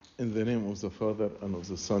In the name of the Father, and of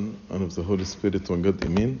the Son, and of the Holy Spirit, one God,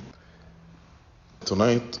 Amen.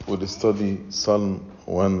 Tonight we'll study Psalm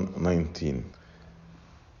 119.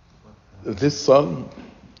 This psalm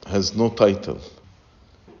has no title.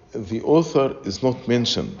 The author is not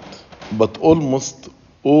mentioned, but almost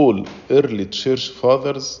all early church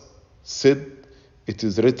fathers said it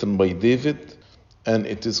is written by David and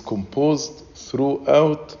it is composed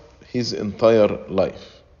throughout his entire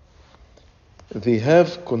life. They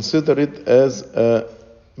have considered it as a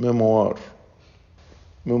memoir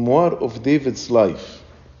of David's life,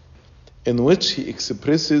 in which he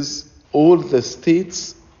expresses all the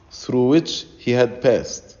states through which he had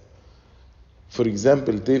passed. For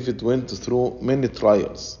example, David went through many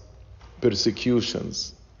trials,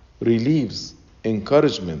 persecutions, reliefs,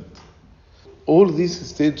 encouragement. All these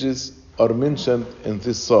stages are mentioned in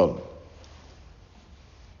this psalm.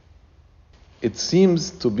 It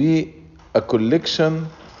seems to be a collection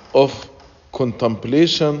of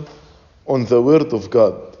contemplation on the Word of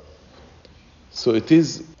God. So it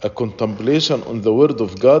is a contemplation on the Word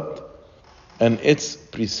of God and its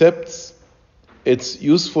precepts, its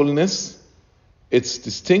usefulness, its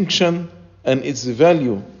distinction, and its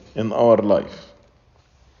value in our life.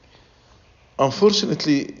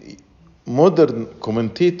 Unfortunately, modern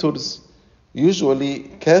commentators usually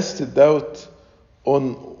cast doubt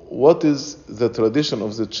on what is the tradition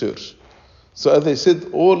of the church. So as I said,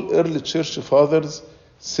 all early church fathers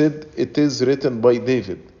said it is written by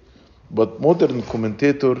David. But modern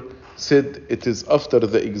commentator said it is after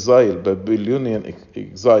the exile, Babylonian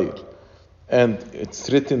exile. And it's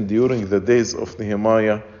written during the days of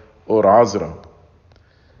Nehemiah or Azra.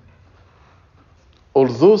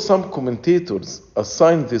 Although some commentators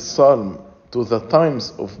assign this psalm to the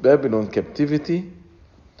times of Babylon captivity,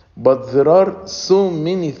 but there are so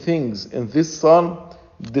many things in this psalm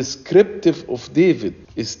descriptive of David's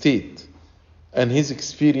estate and his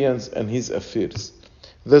experience and his affairs.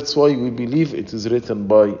 That's why we believe it is written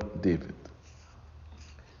by David.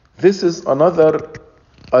 This is another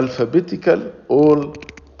alphabetical or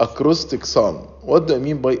acrostic psalm. What do I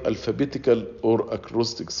mean by alphabetical or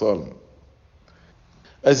acrostic psalm?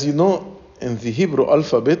 As you know, in the Hebrew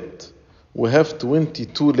alphabet, we have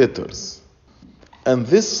 22 letters. And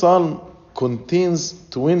this psalm contains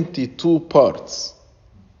 22 parts.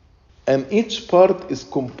 And each part is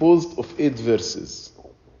composed of 8 verses.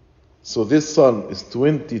 So this psalm is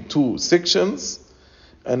 22 sections,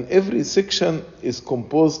 and every section is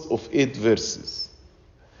composed of 8 verses.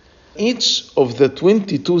 Each of the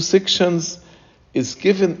 22 sections is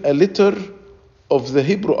given a letter of the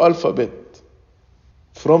Hebrew alphabet,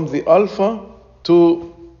 from the Alpha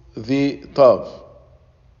to the Tav.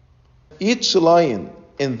 Each line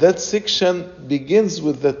in that section begins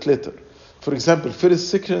with that letter. For example, first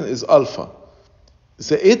section is Alpha.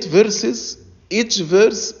 The 8 verses, each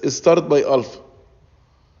verse is started by Alpha.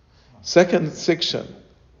 Second section,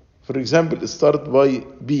 for example, is started by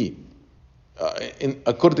B,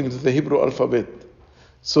 according to the Hebrew alphabet.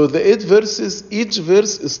 So the 8 verses, each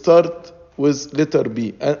verse start with letter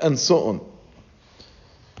B, and so on.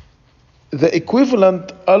 The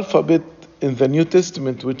equivalent alphabet in the New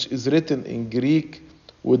Testament, which is written in Greek,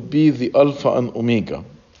 would be the Alpha and Omega.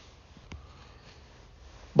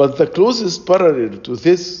 But the closest parallel to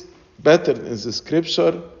this pattern in the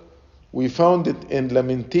scripture, we found it in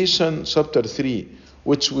Lamentation chapter 3,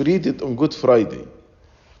 which we read it on Good Friday.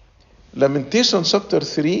 Lamentation chapter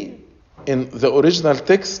 3, in the original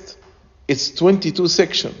text, it's 22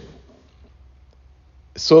 sections.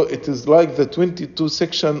 So it is like the 22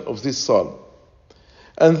 section of this psalm.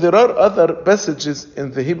 And there are other passages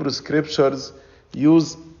in the Hebrew scriptures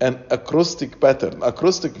use an acrostic pattern.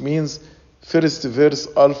 Acrostic means first verse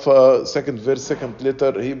Alpha, second verse, second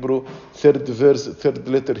letter Hebrew, third verse, third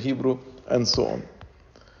letter Hebrew, and so on.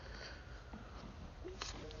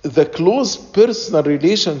 The close personal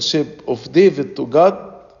relationship of David to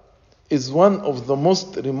God is one of the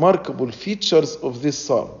most remarkable features of this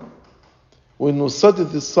psalm. When we study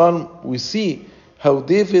this psalm, we see how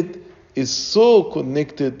David is so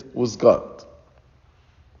connected with God.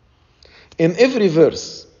 In every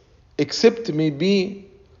verse, except maybe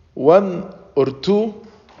 1 or 2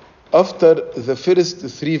 after the first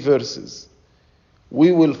 3 verses,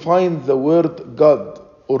 we will find the word God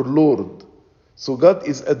or Lord. So God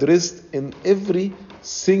is addressed in every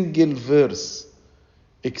single verse,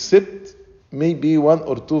 except maybe 1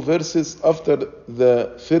 or 2 verses after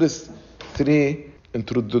the first 3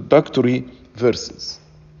 introductory verses.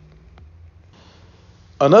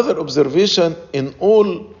 Another observation, in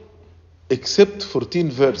all except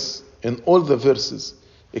 14 verse, in all the verses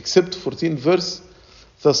except 14 verse,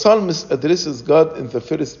 The psalmist addresses God in the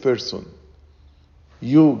first person.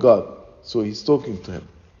 You, God. So he's talking to him.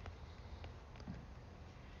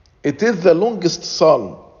 It is the longest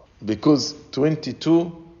psalm because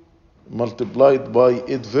 22 multiplied by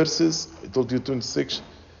 8 verses, I told you 26,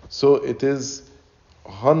 so it is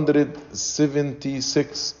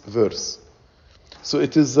 176 verse. So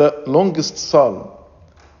it is the longest psalm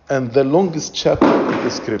and the longest chapter in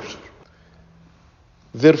the scripture.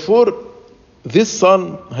 Therefore, this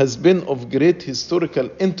psalm has been of great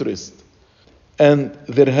historical interest, and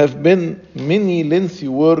there have been many lengthy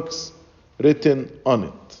works written on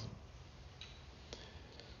it.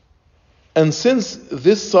 And since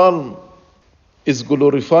this psalm is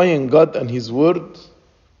glorifying God and His Word,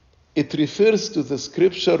 it refers to the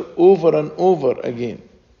scripture over and over again.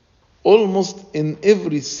 Almost in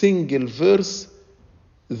every single verse,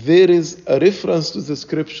 there is a reference to the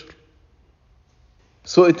scripture.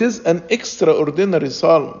 So it is an extraordinary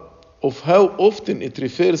psalm of how often it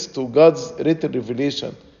refers to God's written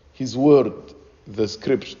revelation, His Word, the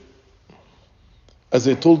scripture. As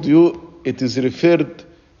I told you, it is referred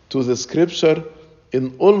to the scripture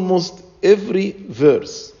in almost every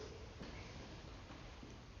verse.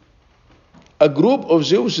 A group of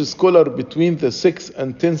Jewish scholars between the 6th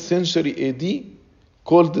and 10th century AD,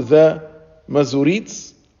 called the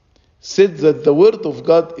Masoretes, said that the word of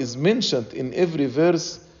God is mentioned in every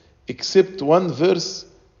verse except one verse,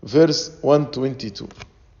 verse 122.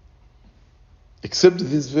 Except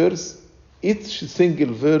this verse, each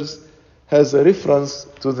single verse has a reference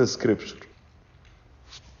to the scripture.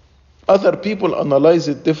 Other people analyze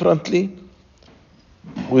it differently,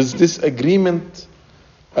 with disagreement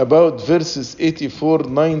about verses 84,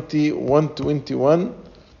 90, 121,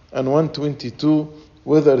 and 122,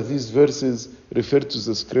 whether these verses refer to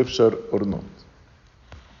the scripture or not.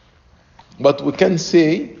 But we can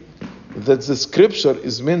say that the scripture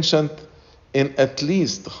is mentioned in at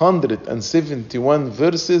least 171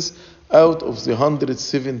 verses out of the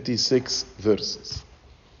 176 verses.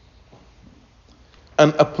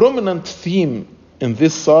 And a prominent theme in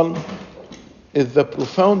this psalm is the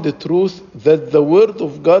profound truth that the word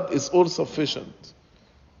of God is all sufficient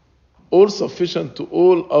to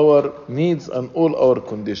all our needs and all our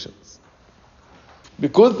conditions.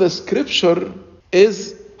 Because the scripture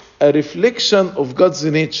is a reflection of God's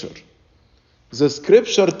nature. The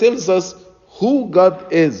scripture tells us who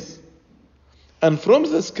God is. And from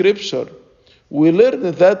the scripture, we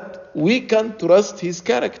learn that we can trust His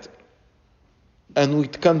character. And we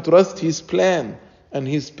can trust His plan and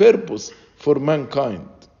His purpose for mankind.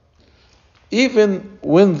 Even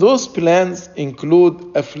when those plans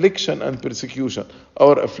include affliction and persecution,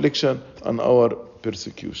 our affliction and our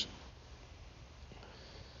persecution.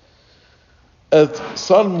 As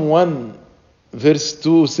Psalm 1 verse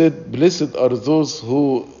 2 said, "Blessed are those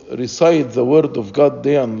who recite the word of God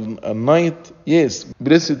day and night." Yes,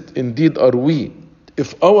 blessed indeed are we,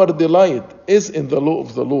 if our delight is in the law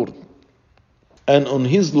of the Lord, and on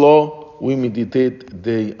His law we meditate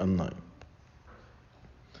day and night.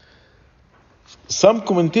 Some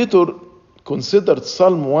commentators considered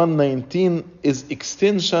Psalm 119 as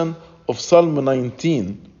extension of Psalm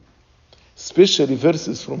 19, especially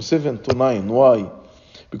verses from 7 to 9. Why?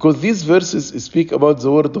 Because these verses speak about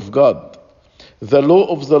the word of God. The law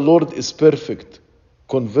of the Lord is perfect,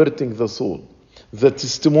 converting the soul. The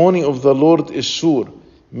testimony of the Lord is sure,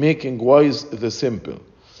 making wise the simple.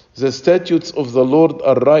 The statutes of the Lord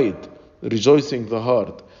are right, rejoicing the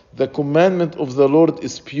heart. The commandment of the Lord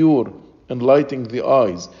is pure, enlightening the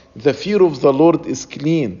eyes. The fear of the Lord is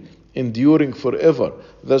clean, enduring forever.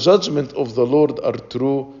 The judgment of the Lord are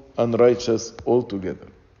true and righteous altogether.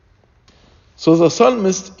 So the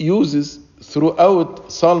psalmist uses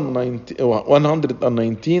throughout Psalm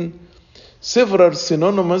 119 several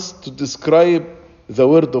synonyms to describe the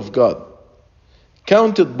word of God,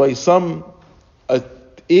 counted by some at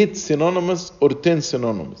 8 synonyms or 10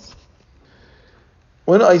 synonyms.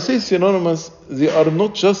 When I say synonymous, they are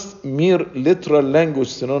not just mere literal language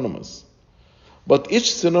synonymous, but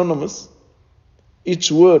each synonymous,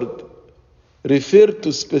 each word, refer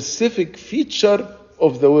to specific feature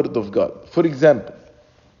of the word of God. For example,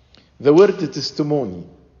 the word testimony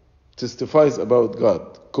testifies about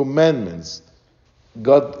God. Commandments,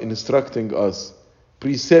 God instructing us.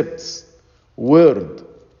 Precepts, word,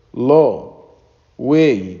 law,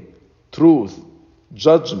 way, truth,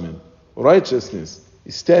 judgment, righteousness,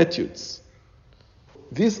 statutes.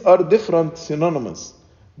 These are different synonyms,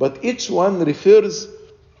 but each one refers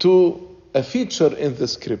to a feature in the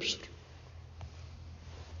scripture.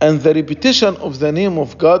 And the repetition of the name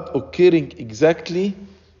of God occurring exactly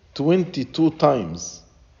 22 times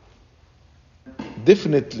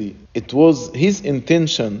definitely it was his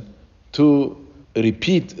intention to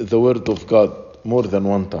repeat the word of God more than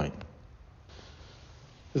one time.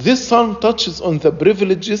 This psalm touches on the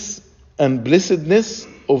privileges and blessedness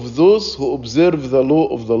of those who observe the law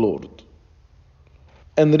of the Lord.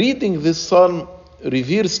 And reading this psalm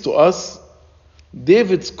reveals to us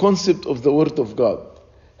David's concept of the word of God,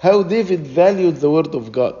 how David valued the word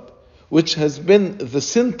of God, which has been the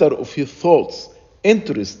center of his thoughts,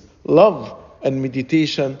 interest, love, and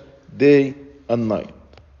meditation day and night.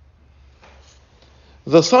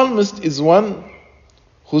 The psalmist is one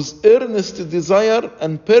whose earnest desire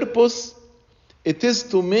and purpose it is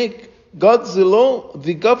to make God's law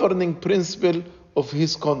the governing principle of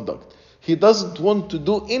his conduct. He doesn't want to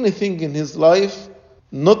do anything in his life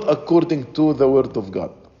not according to the word of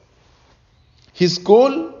God. His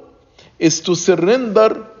goal is to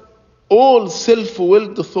surrender all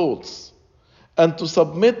self-willed thoughts and to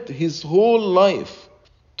submit his whole life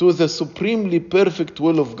to the supremely perfect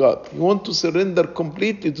will of God. He wants to surrender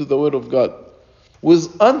completely to the will of God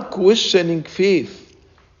with unquestioning faith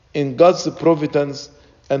in God's providence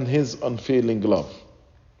and his unfailing love.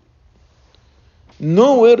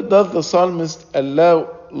 Nowhere does the psalmist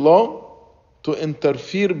allow law to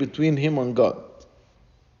interfere between him and God.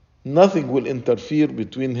 Nothing will interfere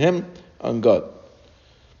between him and God.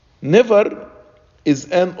 Never is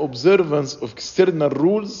an observance of external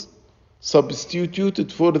rules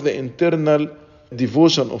substituted for the internal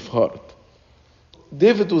devotion of heart.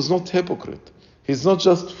 David was not hypocrite. He's not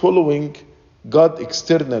just following God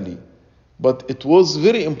externally, but it was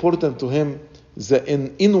very important to him the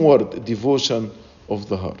inward devotion of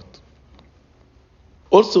the heart.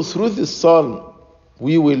 Also, through this psalm,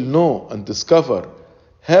 we will know and discover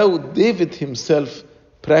how David himself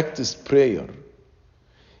practiced prayer.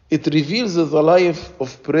 It reveals the life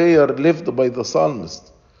of prayer lived by the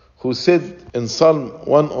psalmist, who said in Psalm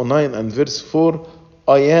 109 and verse 4,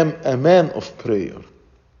 I am a man of prayer.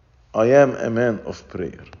 I am a man of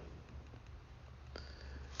prayer.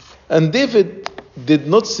 And David did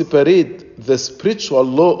not separate the spiritual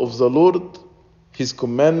law of the Lord, his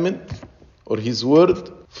commandment, or his word,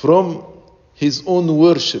 from his own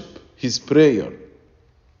worship, his prayer.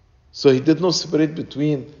 So he did not separate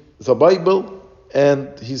between the Bible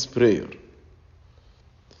and his prayer.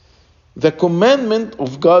 The commandment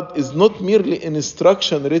of God is not merely an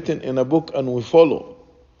instruction written in a book and we follow,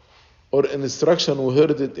 or an instruction we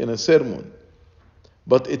heard it in a sermon,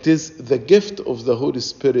 but it is the gift of the Holy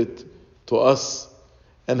Spirit to us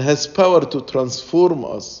and has power to transform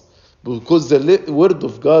us, because the word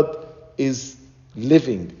of God is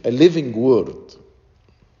living, a living word.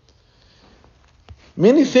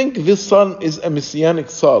 Many think this psalm is a messianic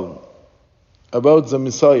psalm about the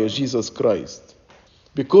Messiah, Jesus Christ,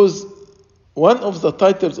 because one of the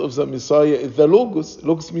titles of the Messiah is the Logos.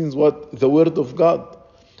 Logos means what? The Word of God.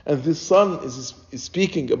 And this psalm is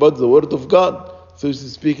speaking about the Word of God, so it's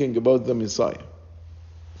speaking about the Messiah.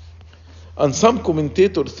 And some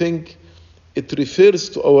commentators think it refers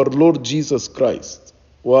to our Lord Jesus Christ.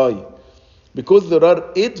 Why? Because there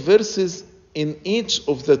are 8 verses in each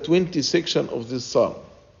of the 20 sections of this psalm.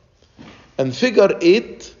 And figure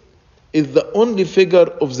 8 is the only figure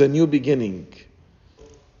of the new beginning.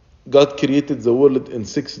 God created the world in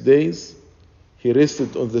 6 days. He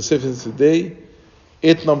rested on the 7th day.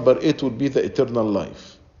 Number 8 will be the eternal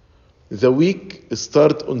life. The week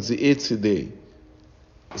starts on the 8th day.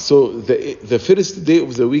 So the first day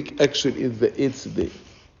of the week actually is the 8th day.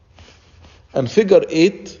 And figure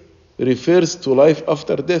 8 refers to life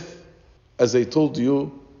after death. As I told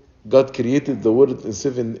you, God created the world in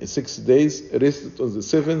 6 days, rested on the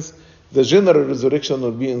 7th. The general resurrection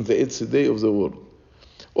will be on the 8th day of the world.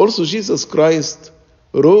 Also, Jesus Christ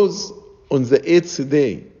rose on the 8th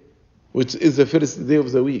day, which is the first day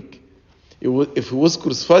of the week. If he was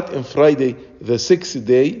crucified on Friday, the 6th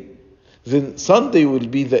day, then Sunday will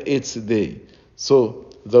be the 8th day. So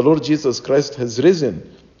the Lord Jesus Christ has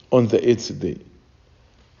risen on the 8th day.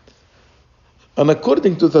 And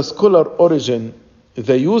according to the scholar Origen,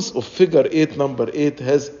 the use of figure 8, number 8,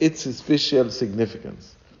 has its special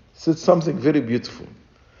significance. He said something very beautiful.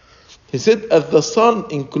 He said, as the psalm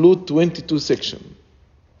includes 22 sections,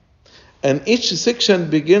 and each section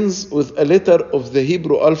begins with a letter of the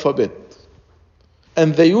Hebrew alphabet,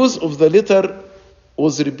 and the use of the letter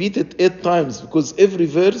was repeated 8 times because every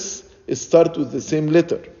verse starts with the same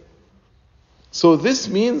letter. So this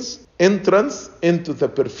means entrance into the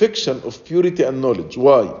perfection of purity and knowledge.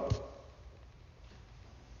 Why?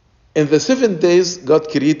 In the 7 days, God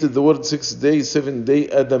created the world. 6 days, 7th day,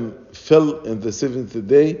 Adam fell in the 7th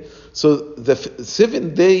day. So the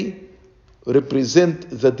 7th day represent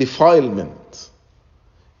the defilement.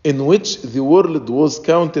 in which the world was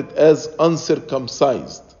counted as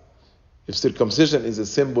uncircumcised. If circumcision is a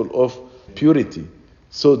symbol of purity.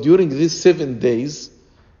 So during these 7 days,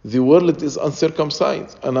 the world is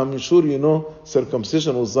uncircumcised. And I'm sure you know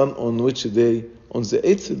circumcision was done on which day? On the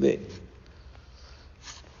 8th day.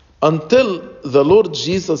 Until the Lord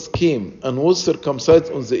Jesus came and was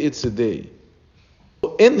circumcised on the 8th day.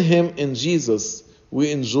 In Him, in Jesus,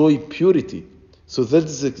 we enjoy purity. So that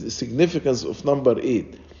is the significance of number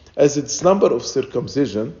 8. As it's number of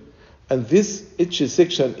circumcision, and each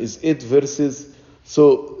section is 8 verses.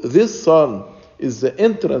 So this psalm is the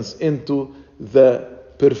entrance into the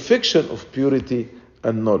perfection of purity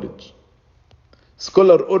and knowledge.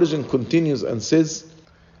 Scholar Origen continues and says,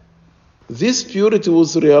 this purity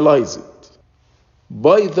was realized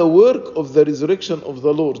by the work of the resurrection of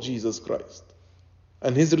the Lord Jesus Christ.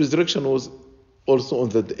 And His resurrection was also on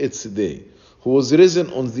the 8th day, who was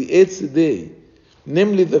risen on the 8th day,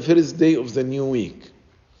 namely the first day of the new week.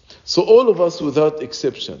 So all of us, without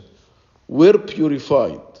exception, were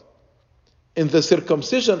purified in the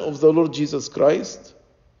circumcision of the Lord Jesus Christ,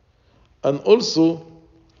 and also,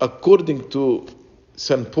 according to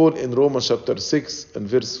St. Paul in Romans chapter 6 and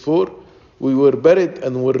verse 4, we were buried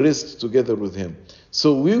and were raised together with Him.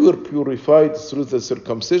 So we were purified through the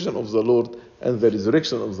circumcision of the Lord and the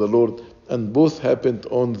resurrection of the Lord, and both happened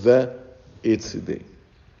on the 8th day.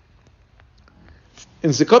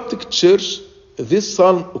 In the Coptic Church, this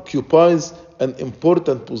psalm occupies an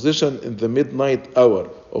important position in the midnight hour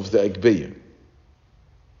of the Agpeya.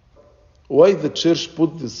 Why the church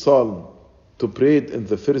put this psalm to pray it in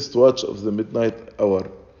the first watch of the midnight hour?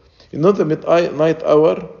 You know, the midnight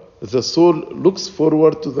hour, the soul looks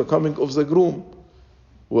forward to the coming of the groom.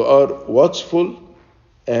 We are watchful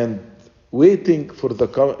and waiting for the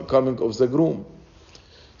coming of the groom.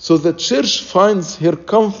 So the church finds her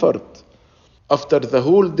comfort after the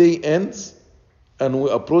whole day ends and we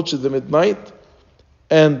approach the midnight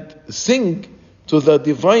and sing to the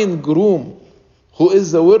divine groom, who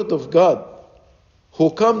is the Word of God,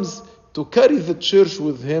 who comes to carry the church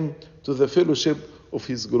with Him to the fellowship of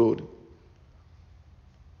His glory.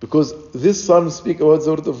 Because this psalm speaks about the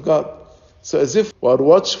Word of God. So as if we are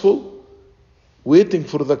watchful, waiting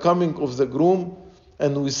for the coming of the groom,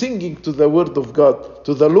 and we're singing to the Word of God,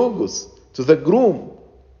 to the Logos, to the groom.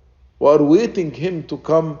 We are waiting Him to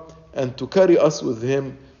come and to carry us with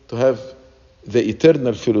Him to have the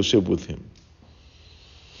eternal fellowship with Him.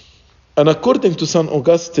 And according to St.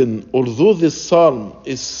 Augustine, although this psalm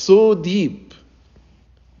is so deep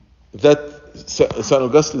that St.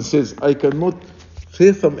 Augustine says, I cannot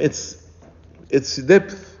fathom its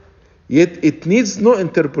depth, yet it needs no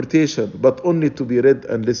interpretation, but only to be read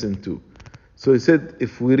and listened to. So he said,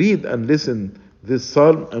 if we read and listen this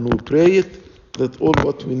psalm and we pray it, that's all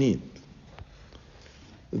what we need.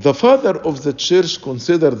 The father of the church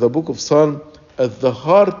considered the book of Psalm as the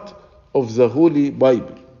heart of the Holy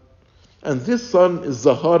Bible. And this psalm is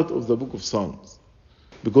the heart of the book of Psalms.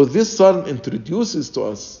 Because this psalm introduces to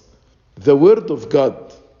us the Word of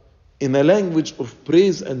God in a language of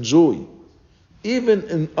praise and joy, even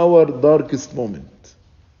in our darkest moment.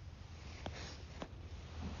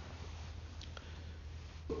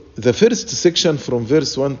 The first section from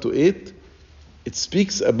verse 1 to 8, it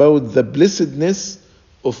speaks about the blessedness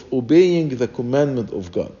of obeying the commandment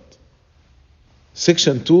of God.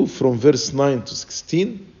 Section 2 from verse 9 to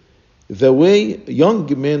 16, the way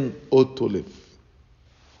young men ought to live.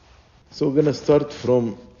 So we're going to start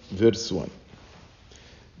from verse 1.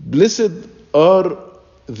 Blessed are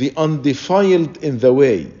the undefiled in the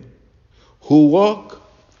way, who walk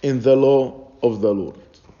in the law of the Lord.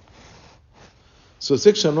 So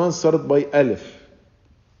section 1 started by ALEPH.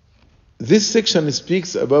 This section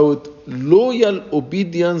speaks about loyal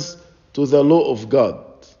obedience to the law of God.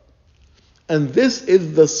 And this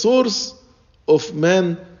is the source of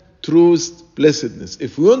man's truest blessedness.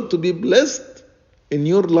 If you want to be blessed in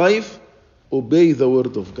your life, obey the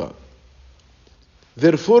word of God.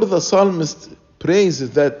 Therefore, the psalmist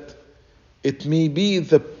prays that it may be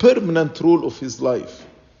the permanent rule of his life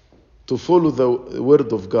to follow the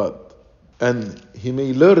word of God, and he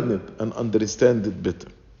may learn it and understand it better.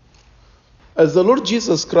 As the Lord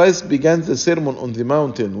Jesus Christ began the Sermon on the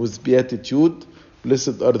Mountain with beatitude,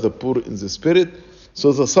 blessed are the poor in the spirit,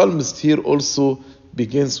 so the psalmist here also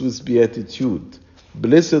begins with beatitude.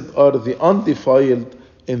 Blessed are the undefiled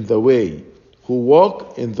in the way, who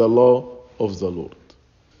walk in the law of the Lord.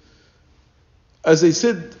 As I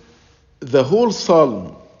said, the whole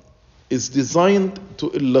psalm is designed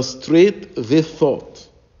to illustrate this thought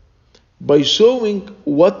by showing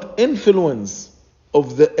what influence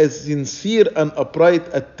of the sincere and upright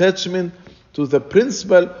attachment to the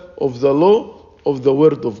principle of the law of the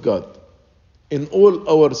Word of God in all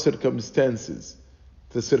our circumstances,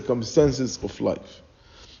 the circumstances of life.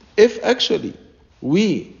 If actually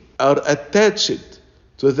we are attached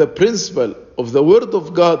to the principle of the Word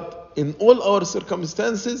of God in all our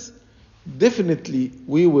circumstances, definitely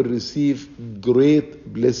we will receive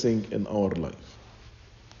great blessing in our life.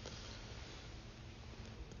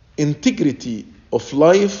 Integrity of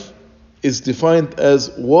life is defined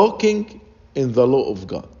as walking in the law of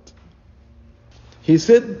God. He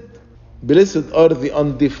said, blessed are the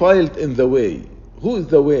undefiled in the way. Who is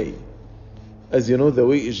the way? As you know, the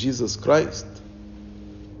way is Jesus Christ.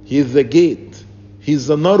 He is the gate. He is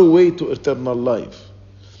the narrow way to eternal life.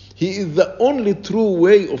 He is the only true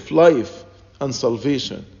way of life and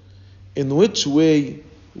salvation, in which way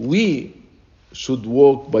we should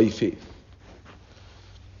walk by faith.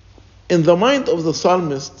 In the mind of the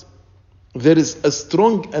psalmist, there is a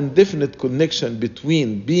strong and definite connection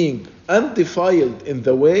between being undefiled in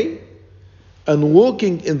the way and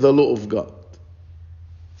walking in the law of God.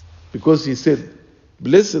 Because he said,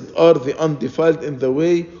 blessed are the undefiled in the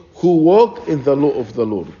way who walk in the law of the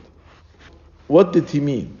Lord. What did he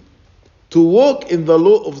mean? To walk in the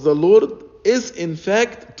law of the Lord is in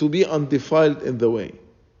fact to be undefiled in the way.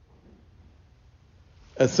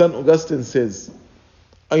 As St. Augustine says,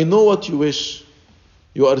 I know what you wish.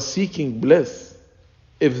 You are seeking bliss.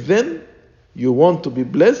 If then you want to be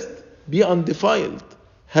blessed, be undefiled.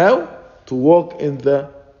 How? To walk in the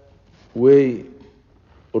way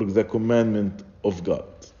or the commandment of God.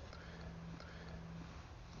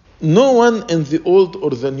 No one in the Old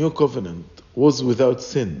or the New Covenant was without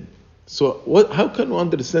sin. So how can we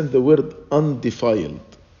understand the word undefiled?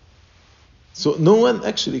 So no one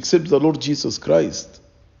actually except the Lord Jesus Christ,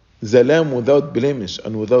 the Lamb without blemish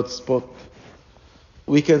and without spot.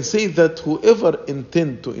 We can say that whoever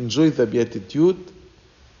intends to enjoy the Beatitude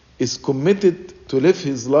is committed to live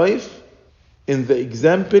his life in the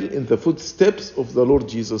example, in the footsteps of the Lord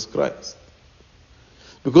Jesus Christ.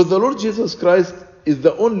 Because the Lord Jesus Christ is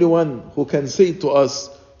the only one who can say to us,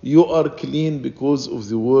 you are clean because of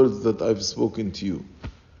the words that I've spoken to you.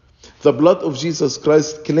 The blood of Jesus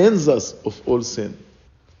Christ cleanses us of all sin.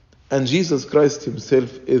 And Jesus Christ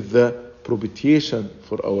himself is the propitiation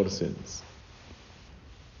for our sins.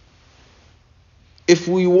 If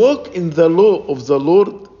we walk in the law of the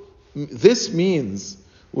Lord, this means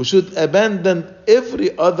we should abandon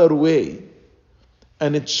every other way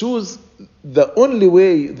and choose the only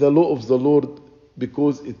way, the law of the Lord,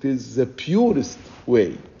 because it is the purest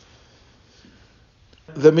way.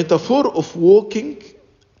 The metaphor of walking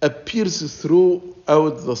appears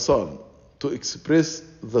throughout the psalm to express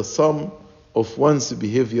the sum of one's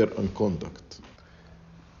behavior and conduct.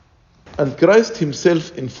 And Christ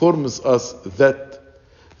himself informs us that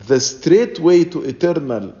the straight way to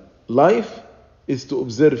eternal life is to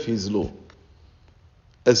observe his law.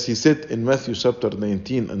 As he said in Matthew chapter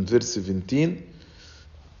 19 and verse 17,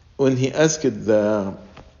 when he asked the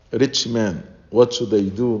rich man, what should I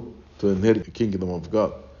do to inherit the kingdom of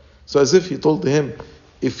God? So as if he told him,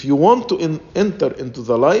 if you want to enter into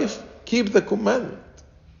the life, keep the commandment.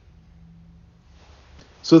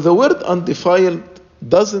 So the word undefiled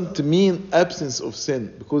doesn't mean absence of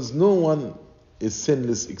sin, because no one is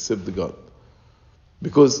sinless except God.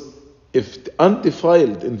 Because if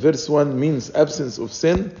undefiled in verse 1 means absence of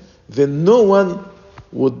sin, then no one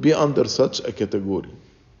would be under such a category.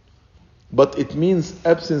 But it means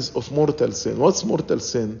absence of mortal sin. What's mortal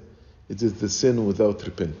sin? It is the sin without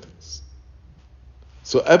repentance.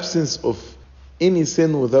 So absence of any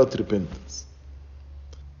sin without repentance.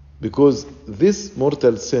 Because this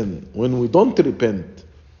mortal sin, when we don't repent,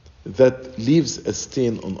 that leaves a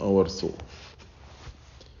stain on our soul.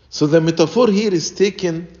 So the metaphor here is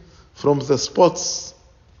taken from the spots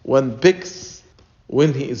one picks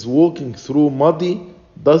when he is walking through muddy,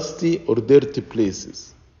 dusty, or dirty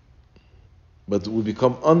places. But we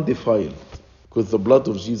become undefiled because the blood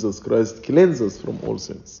of Jesus Christ cleanses us from all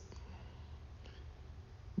sins.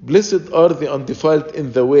 Blessed are the undefiled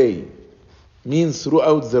in the way, means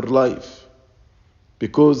throughout their life,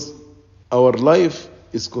 because our life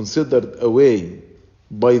is considered a way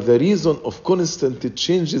by the reason of constant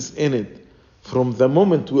changes in it from the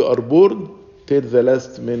moment we are born till the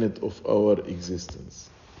last minute of our existence.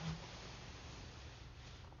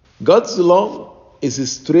 God's law is a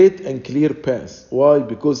straight and clear path. Why?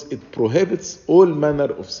 Because it prohibits all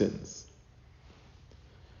manner of sins.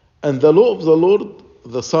 And the law of the Lord,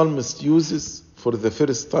 the psalmist uses for the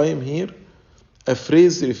first time here a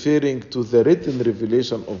phrase referring to the written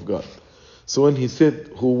revelation of God. So when he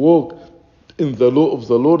said, who walk in the law of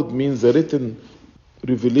the Lord, means the written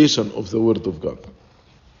revelation of the Word of God.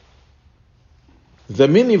 The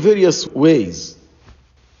many various ways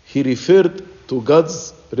he referred to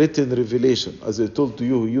God's written revelation, as I told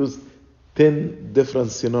you, he used 10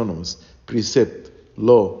 different synonyms: precept,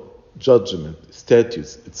 law, judgment,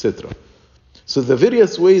 statutes, etc. So the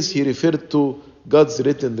various ways he referred to God's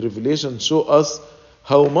written revelation show us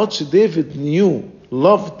how much David knew,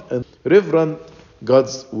 loved, and reverenced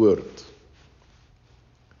God's word.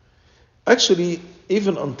 Actually,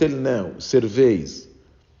 even until now, surveys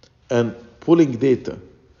and polling data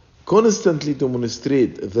constantly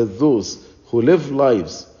demonstrate that those who live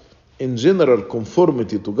lives in general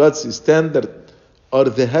conformity to God's standard are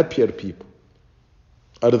the happier people,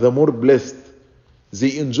 are the more blessed.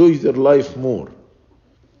 They enjoy their life more,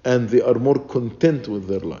 and they are more content with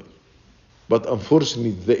their life. But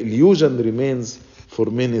unfortunately, the illusion remains for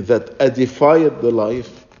many that a defiled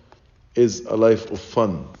life is a life of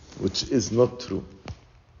fun, which is not true.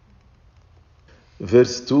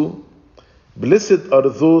 Verse 2, blessed are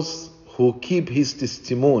those who keep his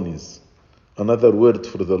testimonies, another word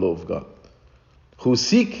for the law of God, who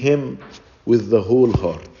seek him with the whole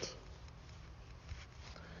heart.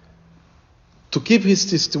 To keep his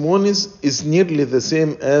testimonies is nearly the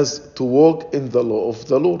same as to walk in the law of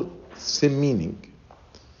the Lord, same meaning.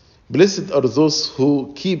 Blessed are those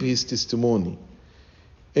who keep his testimony,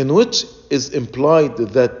 in which is implied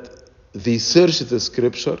that they search the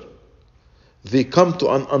scripture, they come to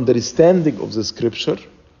an understanding of the scripture,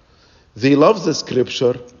 they love the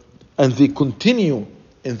scripture, and they continue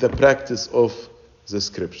in the practice of the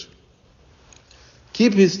scripture.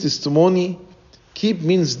 Keep his testimony. Keep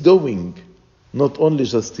means doing, not only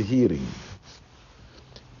just hearing.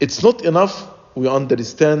 It's not enough we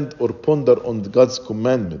understand or ponder on God's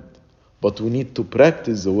commandment, but we need to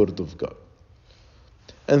practice the word of God.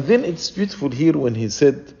 And then it's beautiful here when he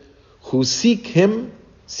said, who seek him,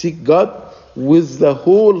 seek God with the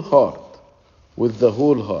whole heart, with the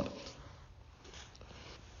whole heart,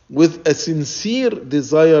 with a sincere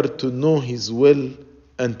desire to know his will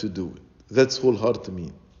and to do it. That's whole heart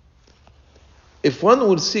mean. If one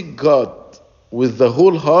will seek God with the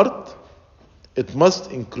whole heart, it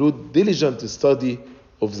must include diligent study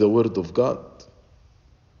of the Word of God.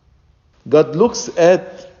 God looks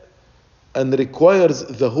at and requires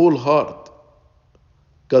the whole heart.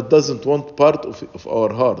 God doesn't want part of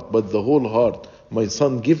our heart, but the whole heart. My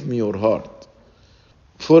son, give me your heart.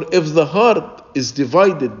 For if the heart is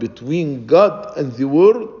divided between God and the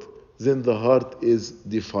world, then the heart is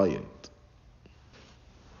defiled.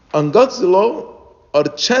 And God's law are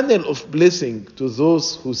channel of blessing to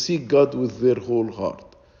those who seek God with their whole heart.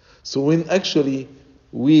 So when actually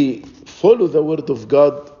we follow the word of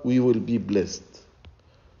God, we will be blessed.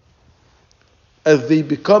 As they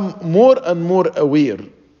become more and more aware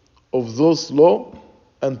of those laws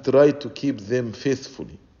and try to keep them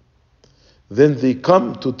faithfully, then they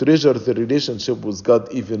come to treasure the relationship with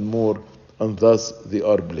God even more, and thus they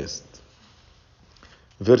are blessed.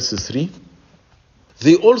 Verse 3,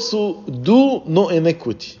 they also do no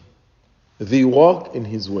iniquity. They walk in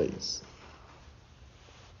his ways.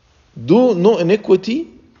 Do no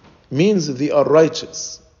iniquity means they are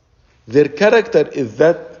righteous. Their character is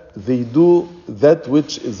that they do that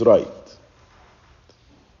which is right.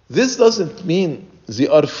 This doesn't mean they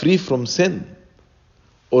are free from sin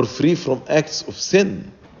or free from acts of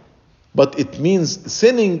sin, but it means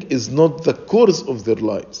sinning is not the course of their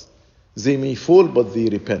lives. They may fall, but they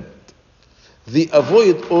repent. They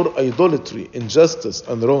avoid all idolatry, injustice,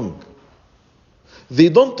 and wrong. They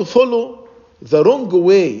don't follow the wrong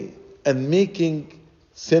way and making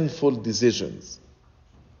sinful decisions.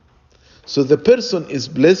 So the person is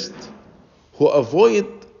blessed who avoid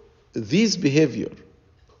these behavior,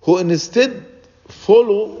 who instead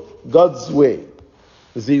follow God's way.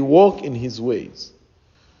 They walk in his ways,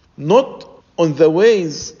 not on the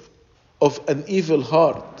ways of an evil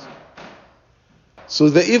heart. So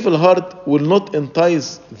the evil heart will not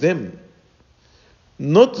entice them,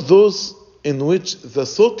 not those in which the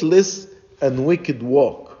thoughtless and wicked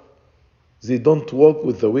walk. They don't walk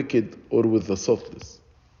with the wicked or with the thoughtless.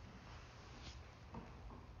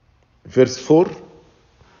 Verse 4,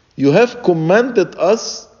 you have commanded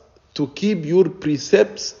us to keep your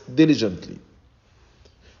precepts diligently.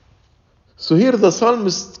 So here the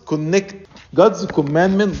psalmist connect God's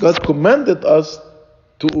commandment. God commanded us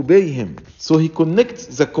to obey him. So he connects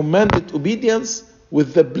the commanded obedience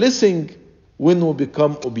with the blessing when we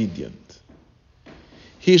become obedient.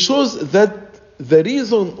 He shows that the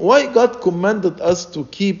reason why God commanded us to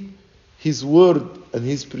keep his word and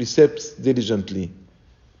his precepts diligently,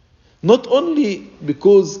 not only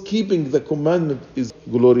because keeping the commandment is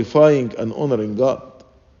glorifying and honoring God,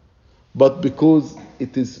 but because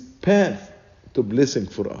it is path to blessing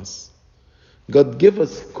for us. God gave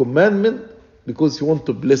us commandment because He wants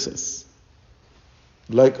to bless us.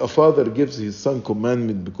 Like a father gives his son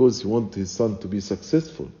commandment because he wants his son to be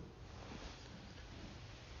successful.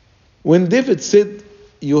 When David said,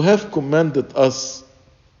 "You have commanded us,"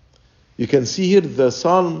 you can see here the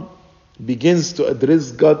psalm begins to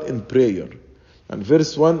address God in prayer. And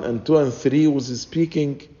verse 1 and 2 and 3 was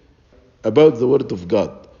speaking about the word of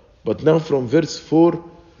God. But now from verse 4,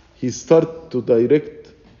 he starts to direct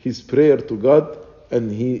his prayer to God,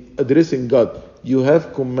 and he addressing God. You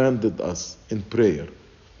have commanded us in prayer.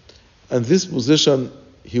 And this position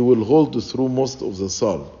he will hold through most of the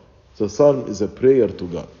psalm. The psalm is a prayer to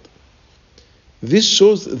God. This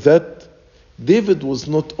shows that David was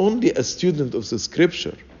not only a student of the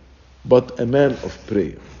scripture, but a man of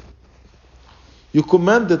prayer. You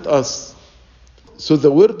commanded us. So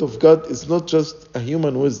the word of God is not just a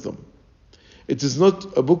human wisdom. It is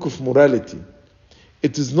not a book of morality.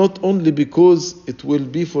 It is not only because it will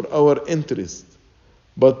be for our interest,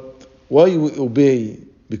 but why we obey?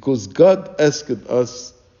 Because God asked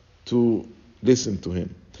us to listen to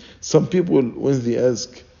Him. Some people, when they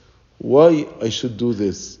ask, why I should do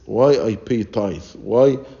this, why I pay tithe,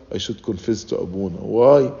 why I should confess to Abuna,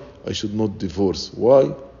 why I should not divorce,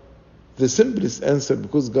 why? The simplest answer,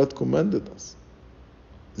 because God commanded us.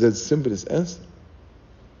 That's the simplest answer.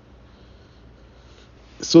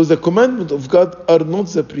 So the commandments of God are not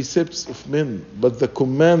the precepts of men, but the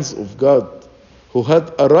commands of God, who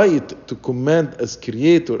had a right to command as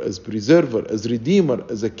creator, as preserver, as redeemer,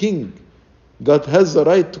 as a king. God has the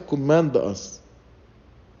right to command us.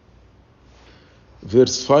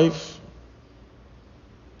 Verse 5,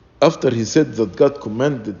 after he said that God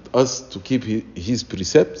commanded us to keep his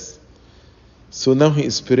precepts, so now he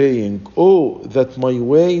is praying, "Oh, that my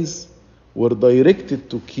ways were directed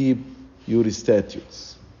to keep your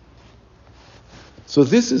statutes." So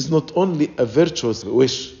this is not only a virtuous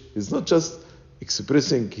wish. It's not just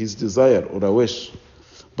expressing his desire or a wish,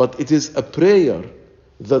 but it is a prayer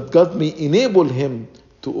that God may enable him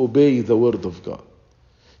to obey the word of God.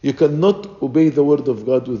 You cannot obey the word of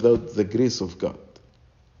God without the grace of God.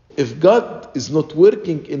 If God is not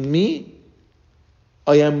working in me,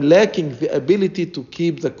 I am lacking the ability to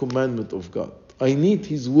keep the commandment of God. I need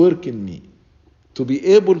His work in me to be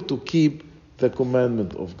able to keep the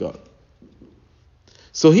commandment of God.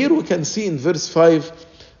 So here we can see in verse 5,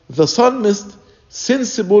 the psalmist,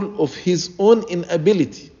 sensible of his own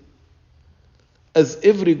inability, as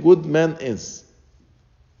every good man is.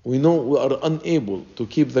 We know we are unable to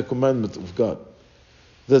keep the commandment of God.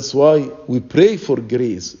 That's why we pray for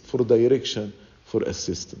grace, for direction, for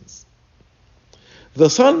assistance. The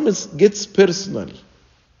psalmist gets personal.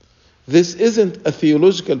 This isn't a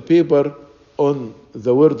theological paper on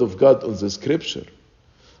the word of God, on the scripture,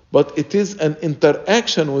 but it is an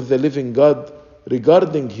interaction with the living God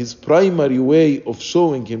regarding his primary way of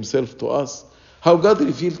showing himself to us, how God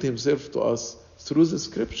revealed himself to us through the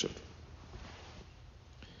scripture.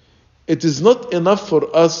 It is not enough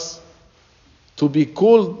for us to be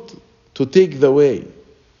called to take the way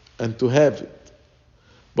and to have it,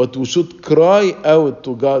 but we should cry out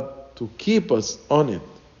to God to keep us on it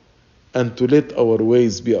and to let our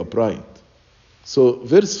ways be upright. So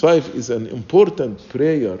verse 5 is an important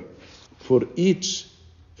prayer for each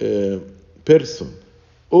person.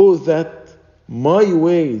 Oh, that my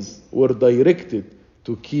ways were directed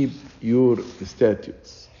to keep your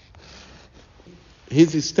statutes.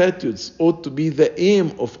 His statutes ought to be the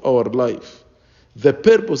aim of our life, the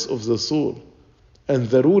purpose of the soul, and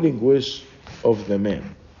the ruling wish of the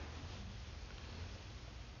man.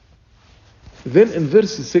 Then in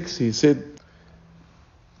verse 6 he said,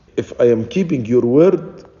 if I am keeping your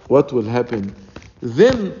word, what will happen?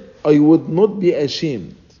 Then I would not be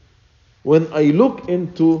ashamed when I look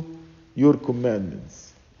into your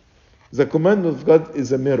commandments. The commandment of God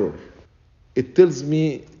is a mirror. It tells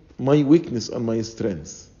me my weakness and my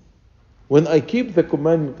strengths. When I keep the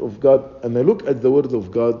commandment of God and I look at the word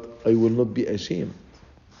of God, I will not be ashamed.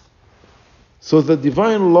 So the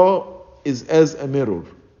divine law is as a mirror,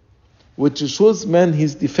 which shows man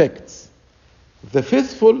his defects. The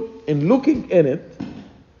faithful, in looking in it,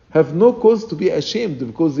 have no cause to be ashamed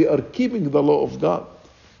because they are keeping the law of God.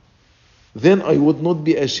 Then I would not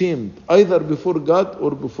be ashamed, either before God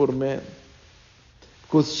or before man,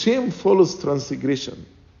 because shame follows transgression.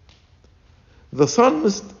 The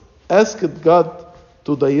psalmist asked God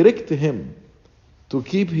to direct him to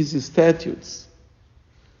keep his statutes,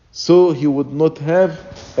 so he would not have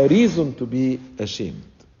a reason to be ashamed.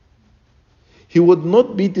 He would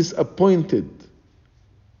not be disappointed.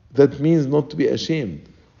 That means not to be ashamed.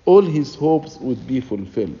 all his hopes would be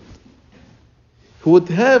fulfilled. He would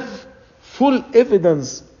have full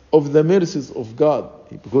evidence of the mercies of God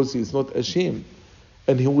because he is not ashamed,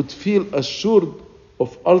 and he would feel assured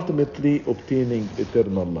of ultimately obtaining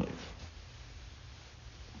eternal life.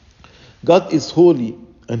 God is holy,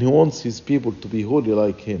 and he wants his people to be holy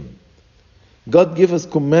like him. God gave us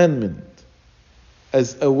commandment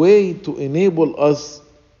as a way to enable us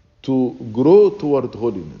to grow toward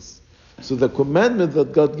holiness. So the commandment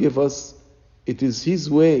that God gave us, it is his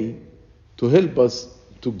way to help us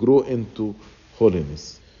to grow into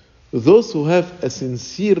holiness. Those who have a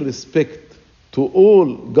sincere respect to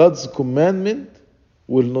all God's commandment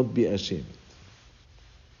will not be ashamed.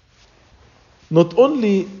 Not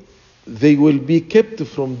only they will be kept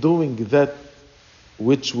from doing that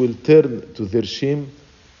which will turn to their shame,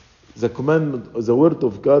 the commandment, the word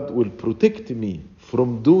of God will protect me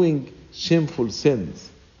from doing shameful sins.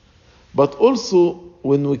 But also,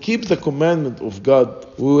 when we keep the commandment of God,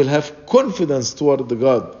 we will have confidence toward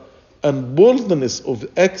God and boldness of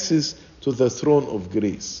access to the throne of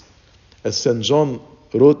grace. As St. John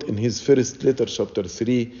wrote in his first letter, chapter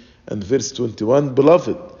 3 and verse 21,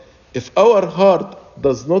 Beloved, if our heart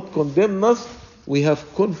does not condemn us, we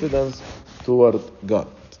have confidence toward God.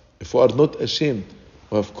 If we are not ashamed,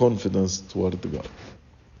 we have confidence toward God.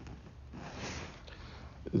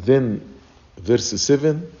 Then, verse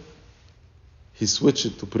 7, he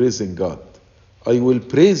switched to praising God. I will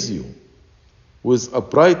praise you with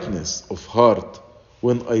uprightness of heart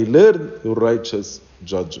when I learn your righteous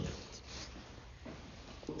judgment.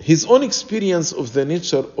 His own experience of the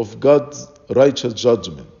nature of God's righteous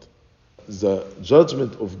judgment, the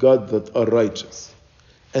judgment of God that are righteous,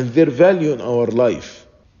 and their value in our life,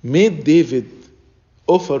 made David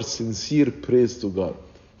offer sincere praise to God.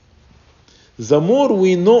 The more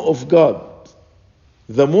we know of God,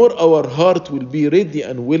 the more our heart will be ready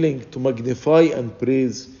and willing to magnify and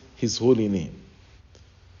praise his holy name.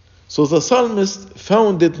 So the psalmist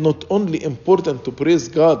found it not only important to praise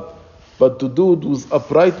God, but to do it with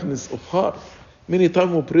uprightness of heart. Many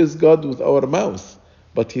times we praise God with our mouth,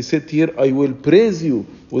 but he said here, I will praise you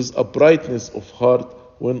with uprightness of heart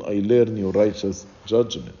when I learn your righteous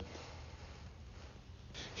judgment.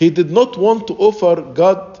 He did not want to offer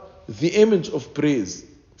God the image of praise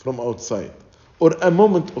from outside, or a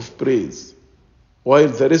moment of praise, while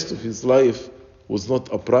the rest of his life was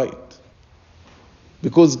not upright.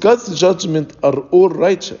 Because God's judgment are all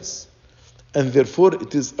righteous, and therefore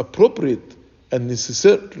it is appropriate and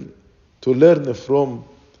necessary to learn from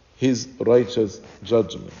his righteous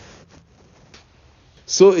judgment.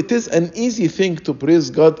 So it is an easy thing to praise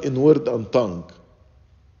God in word and tongue.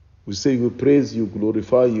 We say we praise you,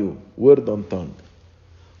 glorify you, word and tongue.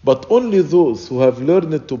 But only those who have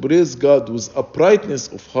learned to praise God with uprightness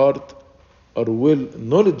of heart are well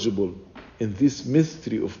knowledgeable in this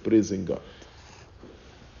mystery of praising God.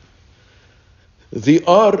 They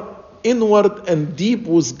are inward and deep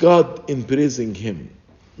with God in praising him,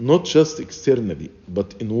 not just externally,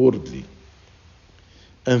 but inwardly.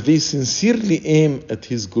 And they sincerely aim at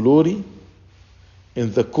his glory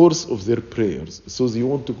in the course of their prayers. So they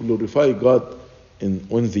want to glorify God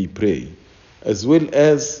when they pray, as well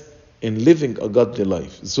as in living a godly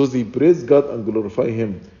life. So they praise God and glorify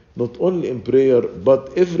him, not only in prayer,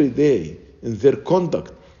 but every day in their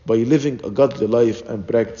conduct by living a godly life and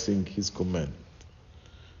practicing his command.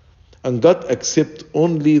 And God accepts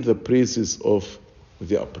only the praises of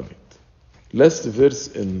the upright. Last verse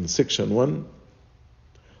in section 1.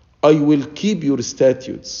 I will keep your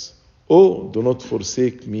statutes. Oh, do not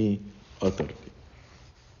forsake me utterly.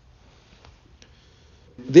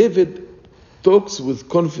 David talks with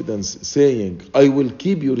confidence, saying, I will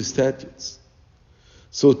keep your statutes.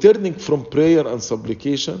 So turning from prayer and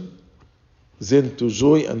supplication, then to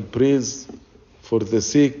joy and praise for the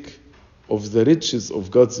sake of the riches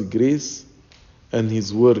of God's grace and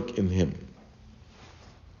his work in him.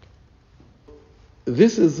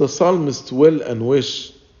 This is the psalmist's will and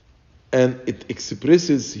wish, and it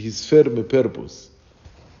expresses his firm purpose.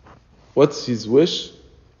 What's his wish?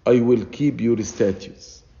 I will keep your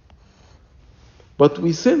statutes. But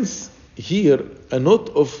we sense here a note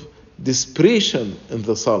of desperation in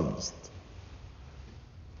the psalmist.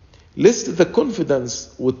 Lest the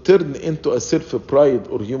confidence would turn into a self-pride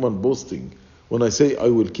or human boasting. When I say I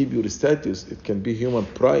will keep your statutes, it can be human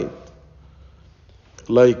pride.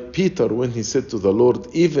 Like Peter when he said to the Lord,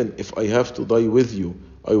 even if I have to die with you,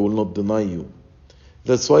 I will not deny you.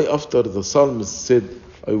 That's why after the psalmist said,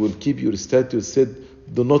 I will keep your statutes, said,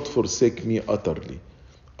 do not forsake me utterly.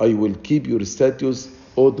 I will keep your statutes,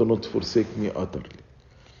 oh, do not forsake me utterly.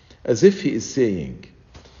 As if he is saying,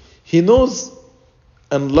 he knows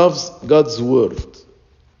and loves God's word.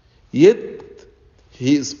 Yet,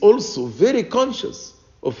 he is also very conscious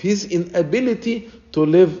of his inability to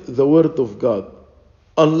live the word of God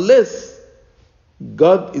unless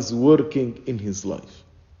God is working in his life.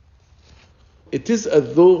 It is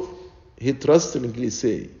as though he trustingly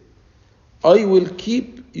say, I will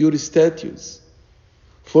keep your statutes,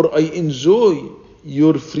 for I enjoy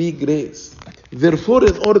your free grace. Therefore,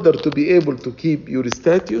 in order to be able to keep your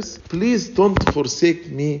statutes, please don't forsake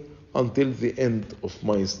me until the end of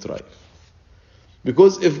my strife.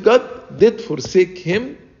 Because if God did forsake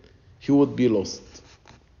him, he would be lost.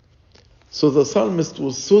 So the psalmist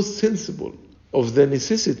was so sensible of the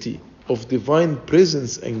necessity of divine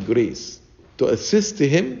presence and grace to assist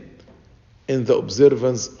him in the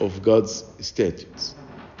observance of God's statutes.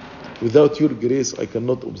 Without your grace, I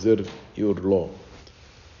cannot observe your law.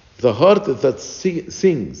 The heart that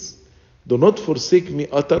sings, do not forsake me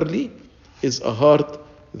utterly, is a heart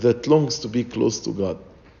that longs to be close to God.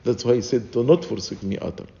 That's why he said, do not forsake me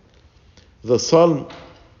utterly. The psalm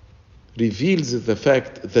reveals the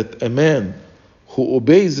fact that a man who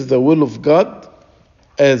obeys the will of God,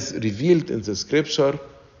 as revealed in the scripture,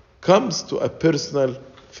 comes to a personal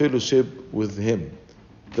fellowship with him.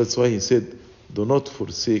 That's why he said, do not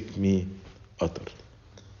forsake me utterly.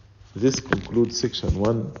 This concludes section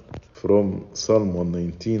 1 from Psalm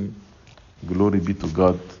 119. Glory be to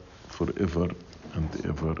God forever and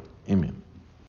ever. Amen.